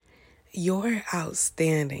You're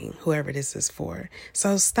outstanding, whoever this is for.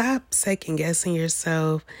 So stop second guessing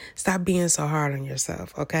yourself. Stop being so hard on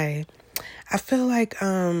yourself, okay? I feel like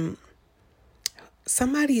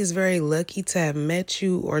somebody is very lucky to have met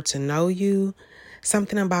you or to know you.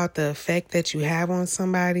 Something about the effect that you have on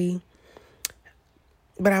somebody.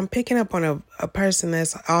 But I'm picking up on a person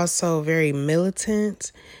that's also very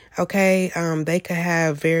militant, okay? They could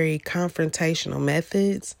have very confrontational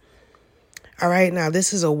methods. All right, now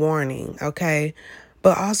this is a warning, okay?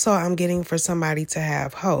 But also I'm getting for somebody to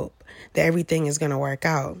have hope that everything is going to work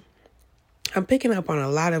out. I'm picking up on a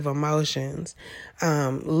lot of emotions,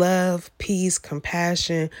 love, peace,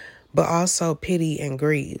 compassion, but also pity and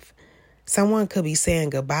grief. Someone could be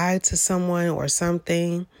saying goodbye to someone or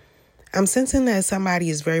something. I'm sensing that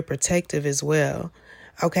somebody is very protective as well.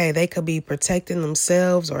 Okay, they could be protecting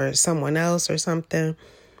themselves or someone else or something.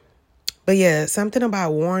 But yeah, something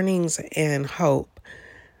about warnings and hope.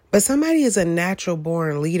 But somebody is a natural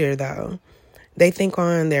born leader, though. They think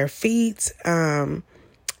on their feet.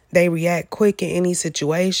 They react quick in any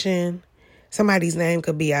situation. Somebody's name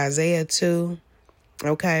could be Isaiah, too.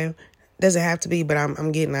 Okay? Doesn't have to be, but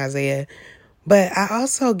I'm getting Isaiah. But I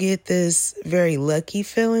also get this very lucky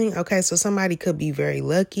feeling. Okay, so somebody could be very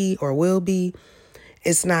lucky or will be.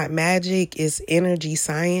 It's not magic. It's energy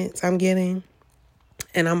science I'm getting.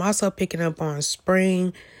 And I'm also picking up on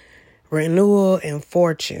spring, renewal, and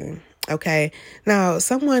fortune. Okay. Now,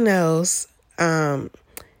 someone else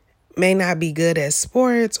may not be good at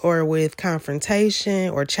sports or with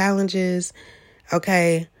confrontation or challenges.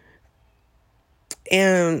 Okay.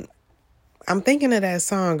 And I'm thinking of that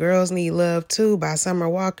song, Girls Need Love Too by Summer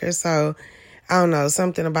Walker. So, I don't know,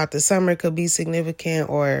 something about the summer could be significant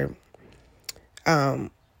or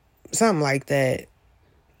something like that.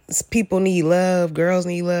 People need love, girls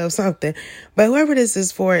need love, something. But whoever this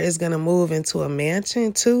is for is going to move into a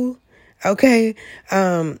mansion too. Okay.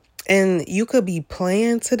 And you could be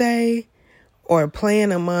playing today or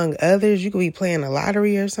playing among others. You could be playing a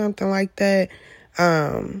lottery or something like that.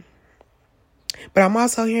 But I'm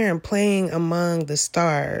also hearing playing among the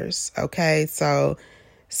stars. Okay. So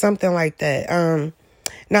something like that.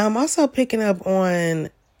 Now I'm also picking up on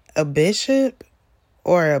a bishop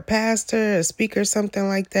or a pastor, a speaker, something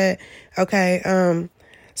like that. Okay.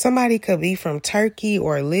 Somebody could be from Turkey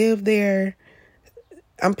or live there.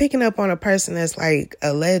 I'm picking up on a person that's like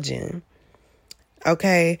a legend.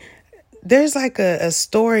 Okay. There's like a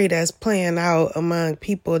story that's playing out among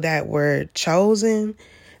people that were chosen.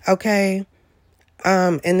 Okay.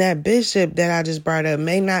 And that bishop that I just brought up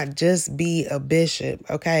may not just be a bishop.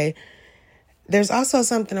 Okay. There's also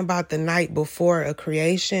something about the night before a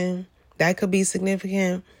creation that could be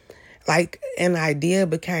significant. Like an idea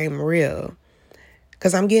became real.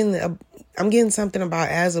 Cause I'm getting something about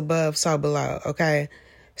as above, so below. Okay.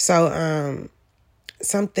 So,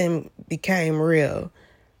 something became real,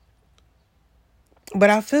 but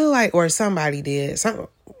I feel like, or somebody did something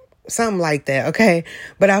like that. Okay.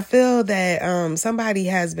 But I feel that, somebody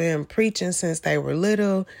has been preaching since they were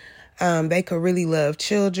little. They could really love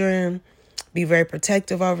children, be very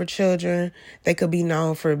protective over children. They could be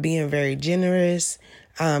known for being very generous.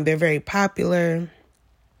 They're very popular.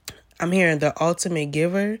 I'm hearing the ultimate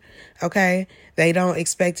giver. Okay. They don't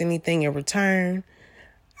expect anything in return.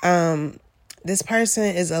 This person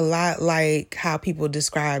is a lot like how people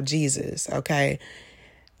describe Jesus. Okay.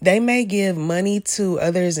 They may give money to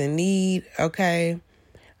others in need. Okay.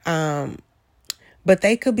 But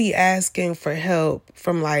they could be asking for help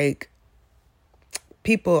from like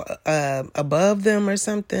people above them or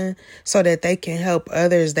something so that they can help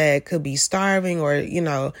others that could be starving or,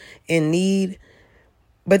 in need.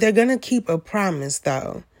 But they're going to keep a promise,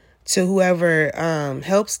 though, to whoever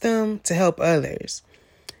helps them to help others.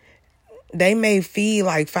 They may feed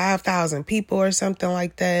like 5,000 people or something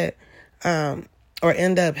like that, or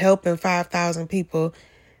end up helping 5,000 people.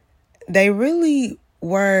 They really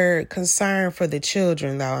were concerned for the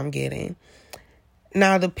children, though, I'm getting.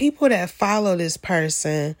 Now, the people that follow this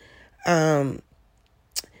person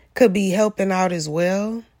could be helping out as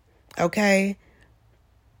well, okay?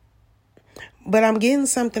 But I'm getting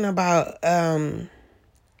something about a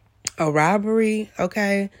robbery,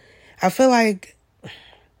 okay? I feel like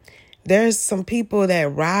there's some people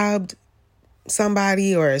that robbed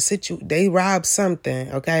somebody or they robbed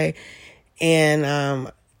something, okay?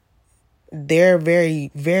 And they're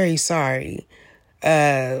very, very sorry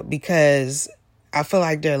because I feel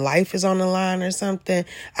like their life is on the line or something.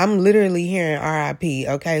 I'm literally hearing RIP,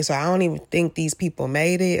 okay? So I don't even think these people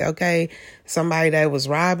made it, okay? Somebody that was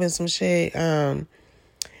robbing some shit. But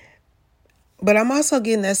I'm also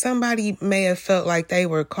getting that somebody may have felt like they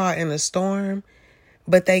were caught in a storm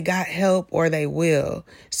but they got help or they will.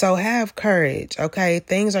 So have courage, okay?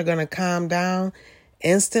 Things are going to calm down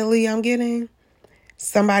instantly, I'm getting.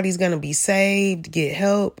 Somebody's going to be saved, get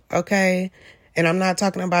help, okay? And I'm not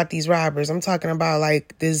talking about these robbers. I'm talking about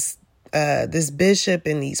like this bishop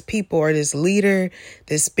and these people, or this leader,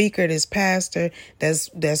 this speaker, this pastor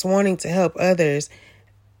that's wanting to help others.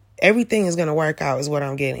 Everything is going to work out is what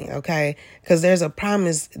I'm getting, okay? Because there's a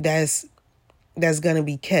promise that's going to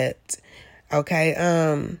be kept, okay?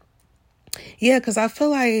 Yeah, because I feel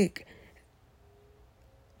like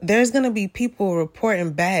there's going to be people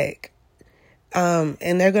reporting back,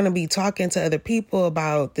 and they're going to be talking to other people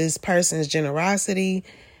about this person's generosity.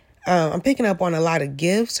 I'm picking up on a lot of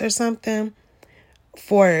gifts or something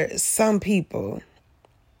for some people.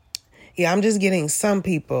 Yeah, I'm just getting some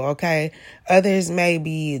people, okay? Others may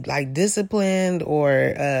be like disciplined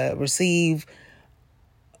or receive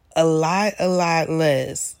a lot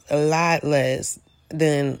less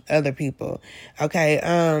than other people, okay?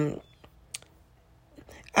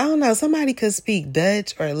 I don't know, somebody could speak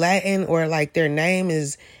Dutch or Latin, or like their name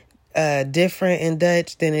is different in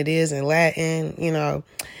Dutch than it is in Latin, you know,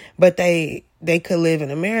 but they could live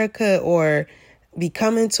in America or be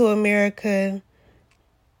coming to America.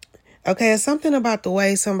 Okay, it's something about the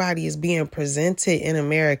way somebody is being presented in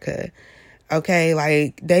America. Okay,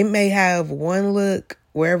 like they may have one look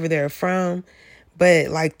wherever they're from, but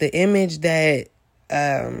like the image that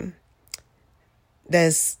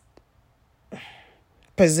that's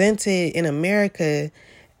presented in America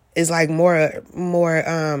is like more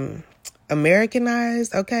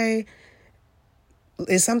Americanized, okay?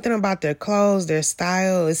 It's something about their clothes, their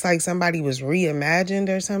style. It's like somebody was reimagined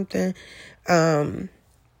or something.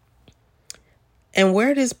 And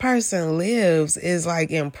where this person lives is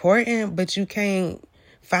like important, but you can't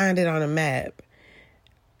find it on a map.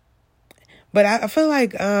 But I feel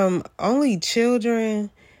like only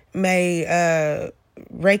children may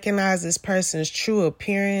recognize this person's true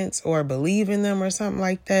appearance or believe in them or something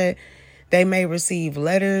like that. They may receive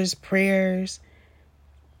letters, prayers.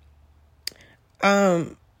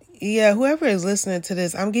 Yeah, whoever is listening to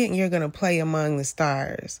this, I'm getting you're going to play among the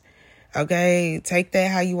stars. Okay, take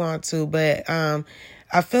that how you want to. But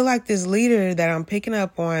I feel like this leader that I'm picking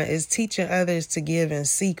up on is teaching others to give in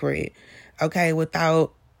secret, okay,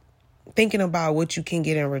 without thinking about what you can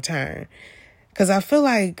get in return. Because I feel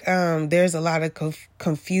like there's a lot of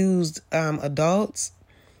confused adults,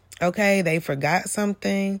 okay? They forgot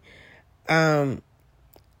something. I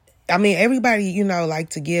mean, everybody, you know, like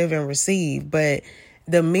to give and receive, but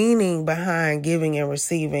the meaning behind giving and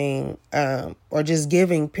receiving, or just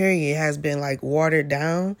giving, period, has been like watered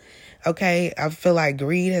down. Okay. I feel like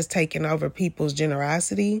greed has taken over people's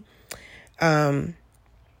generosity.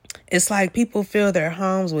 It's like people fill their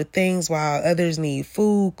homes with things while others need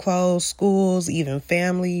food, clothes, schools, even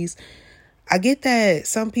families. I get that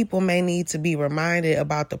some people may need to be reminded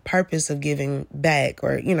about the purpose of giving back,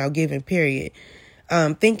 or, you know, giving, period.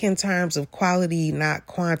 Think in terms of quality, not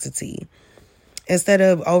quantity. Instead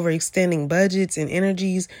of overextending budgets and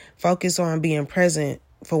energies, focus on being present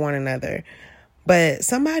for one another. But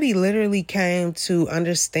somebody literally came to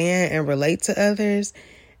understand and relate to others.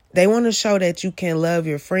 They want to show that you can love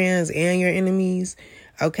your friends and your enemies.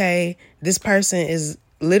 Okay, this person is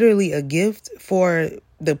literally a gift for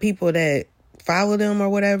the people that follow them or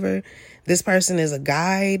whatever. This person is a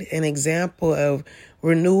guide, an example of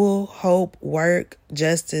renewal, hope, work,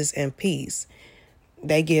 justice, and peace.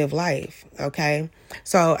 They give life, okay?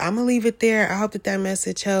 So I'm going to leave it there. I hope that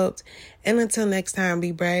message helped. And until next time,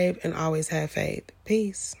 be brave and always have faith.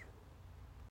 Peace.